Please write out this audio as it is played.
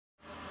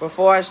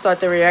before I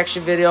start the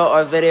reaction video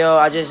or video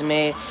I just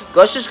made,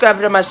 go subscribe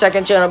to my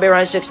second channel, Be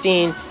Around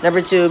 16,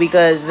 number 2,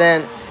 because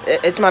then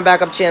it's my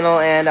backup channel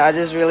and I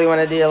just really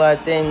want to do a lot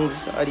of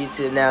things on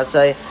YouTube now.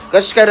 So go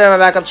subscribe to my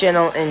backup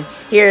channel, and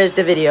here is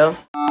the video.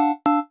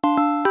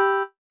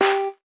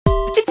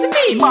 It's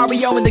me,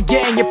 Mario in the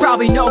gang, you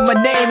probably know my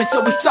name, and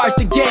so we start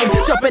the game,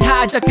 jumping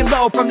high, ducking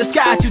low, from the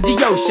sky to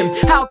the ocean.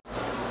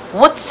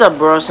 What's up,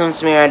 bros?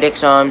 It's me,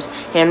 Dick's Arms,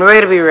 and we're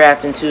going to be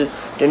reacting to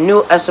the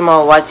new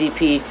SML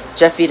YTP,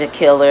 Jeffy the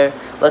Killer.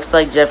 Looks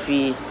like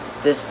Jeffy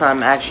this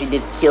time actually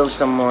did kill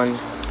someone,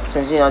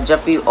 since, you know,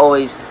 Jeffy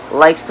always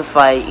likes to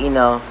fight, you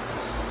know.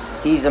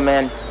 He's a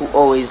man who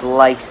always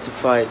likes to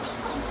fight.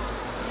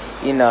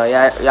 You know,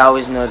 y'all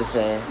always know the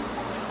saying.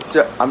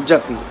 I'm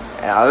Jeffy,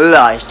 and I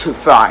like to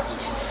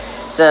fight.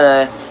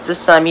 So,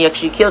 this time he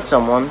actually killed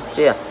someone,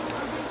 so yeah.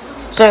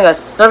 So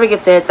guys, don't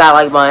forget to hit that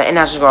like button and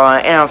that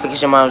subscribe button, and don't forget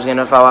your mom was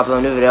gonna follow up on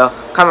a new video.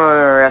 Comment,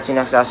 remember, I'll see you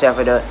next time. I'll see you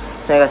after do it.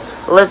 So guys,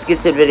 let's get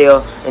to the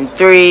video in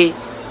 3,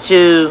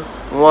 2,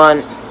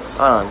 1. Hold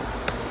on.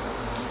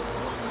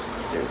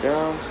 There we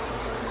go.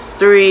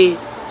 3,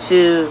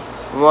 2,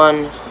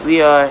 1.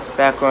 We are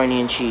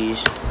macaroni and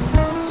cheese.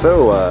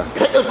 So,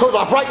 take those clothes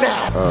off right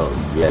now! Oh,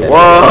 yeah.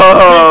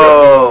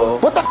 Whoa!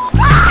 What the?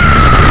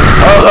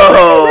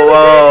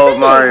 Whoa,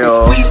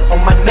 Mario. Squeeze on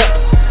my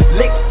nuts,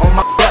 lick on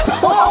my butt.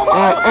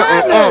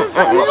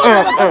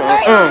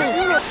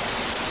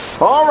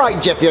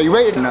 Alright, Jeffy, are you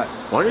ready? Why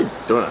are you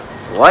doing it?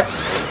 What?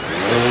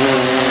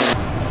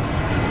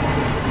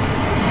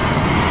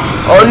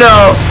 Oh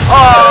no!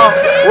 Oh!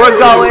 We're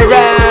going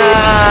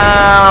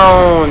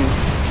down!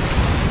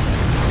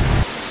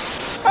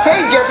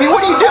 Hey, Jeffy,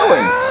 what are you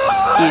doing?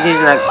 He's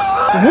using like...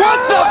 What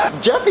the?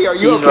 Jeffy, are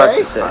you He's about okay?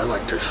 to say. I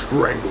like to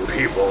strangle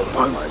people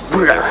by my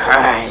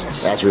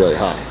Hands. That's really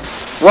hot.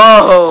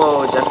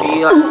 Whoa,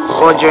 Jeffy!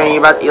 Oh, Jerry,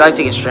 you like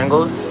to get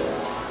strangled?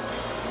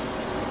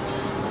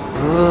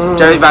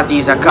 Jerry's about to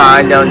use a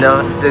car. No,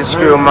 to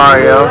screw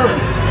Mario.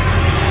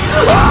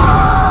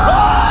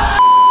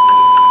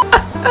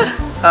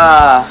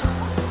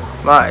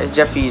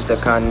 Jeffy used the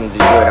condom to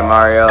do it to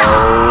Mario.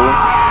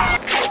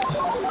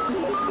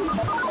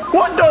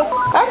 What the?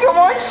 I can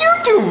watch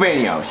YouTube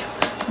videos.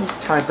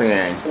 Type it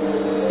in.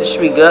 This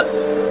should be good.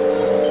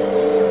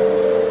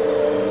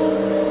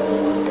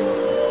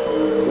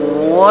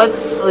 What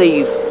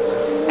the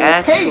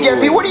actual... Hey,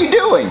 Jeffy, what are you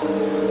doing?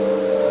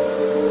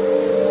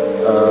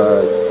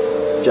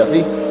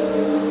 Jeffy?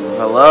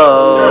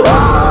 Hello?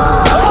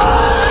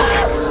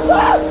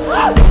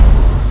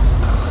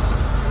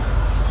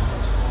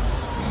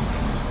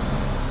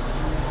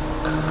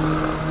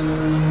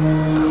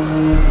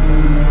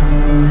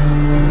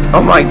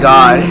 Oh my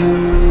god.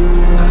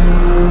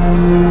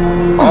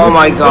 Oh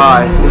my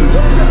god.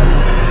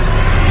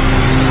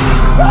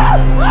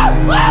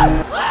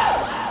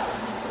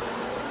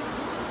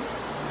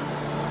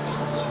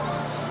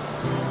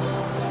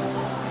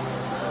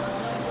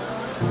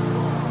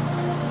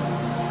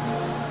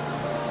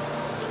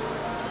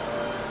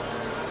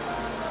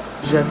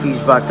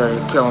 Jeffy's about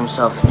to kill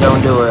himself.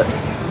 Don't do it.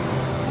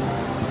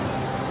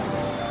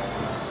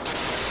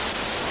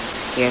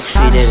 He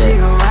actually did it.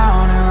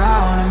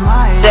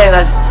 So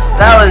guys,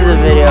 that was the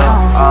video.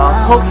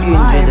 Hope you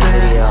enjoyed the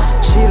video.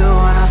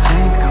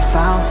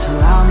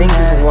 Thank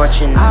you for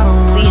watching.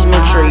 Please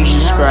make sure you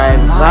subscribe.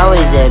 Valley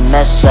is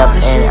messed up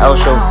and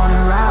also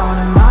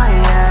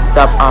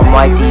up on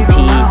YTP.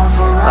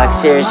 Like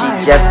seriously,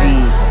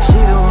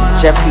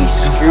 Jeffy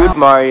screwed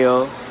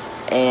Mario.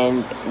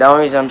 And the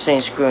only reason I'm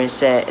saying screw it's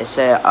saying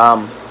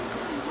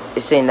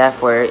that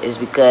for it is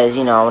because,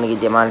 you know, I want to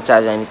get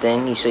demonetized or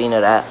anything. So you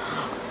know that.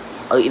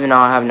 Even though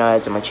I have no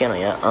ads on my channel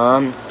yet.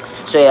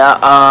 So yeah,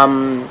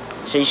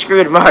 so he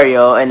screwed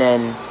Mario, and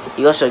then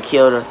he also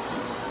killed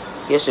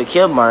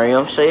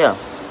Mario. So yeah.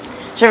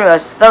 So anyway,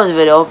 guys, that was the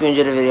video. Hope you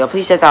enjoyed the video.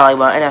 Please hit that like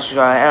button and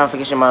subscribe. And don't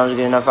forget your mom was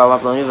good enough. I'll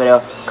upload a new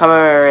video. Comment,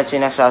 remember, see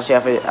you next time. I'll see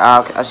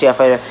you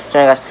later. So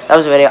anyway, guys, that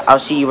was the video. I'll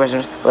see you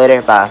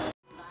later. Bye.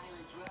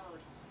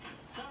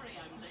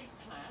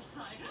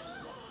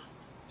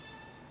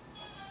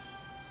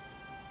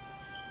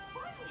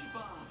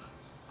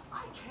 I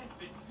can't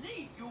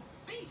believe you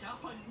beat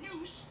up a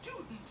new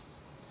student.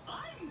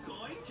 I'm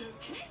going to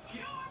kick you.